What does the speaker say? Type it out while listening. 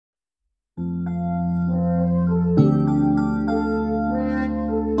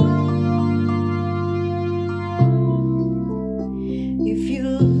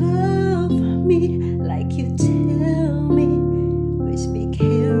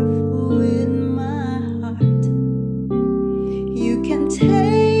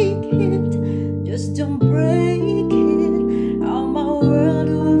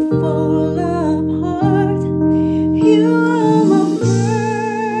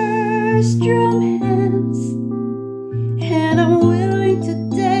strong hands, and I'm willing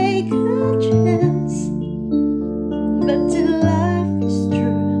to take a chance. But till life is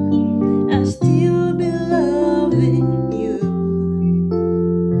true, I'll still be loving you.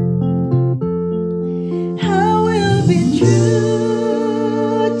 I will be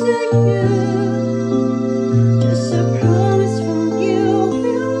true to you, just a promise from you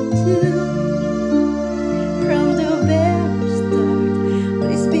will do. From the very start,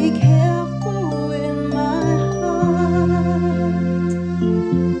 please be careful with my heart.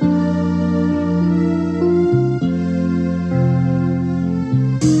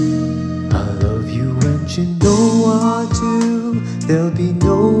 I love you and you know I do. There'll be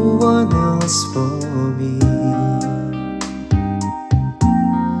no one else for me.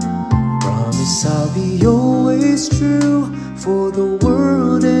 Promise I'll be always true for the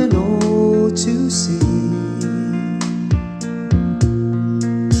world and all to see.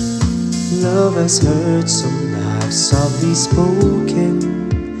 Love has heard some lies softly spoken,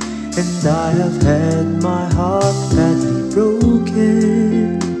 and I have had my heart badly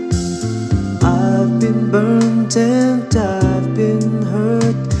broken. I've been burnt and I've been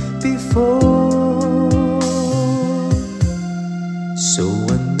hurt before, so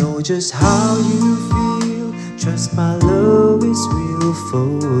I know just how you feel. Trust my love is real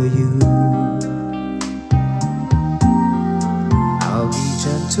for you. I'll be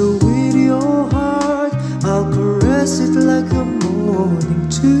gentle with your heart, I'll caress it like the morning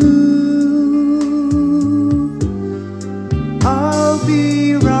dew. I'll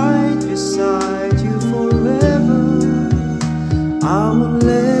be right beside you forever. I won't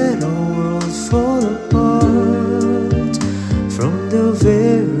let our world fall apart. From the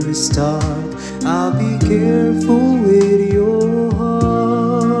very start, I'll be careful with your heart.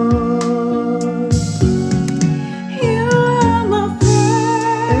 You are my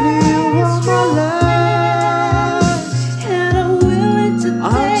first, And you are my last, and I'm willing to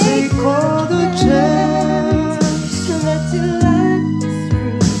I'll take all the chance. But till life is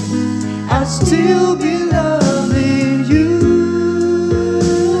through, I'll still be loving you.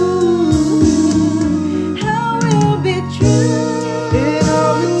 I will be true, And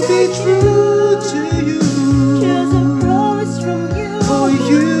I will be true to you. just a promise from you. For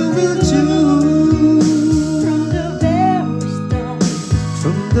you will do. From the very start,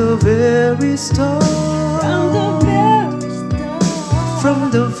 From the very start. from the very start,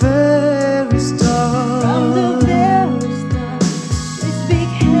 From the very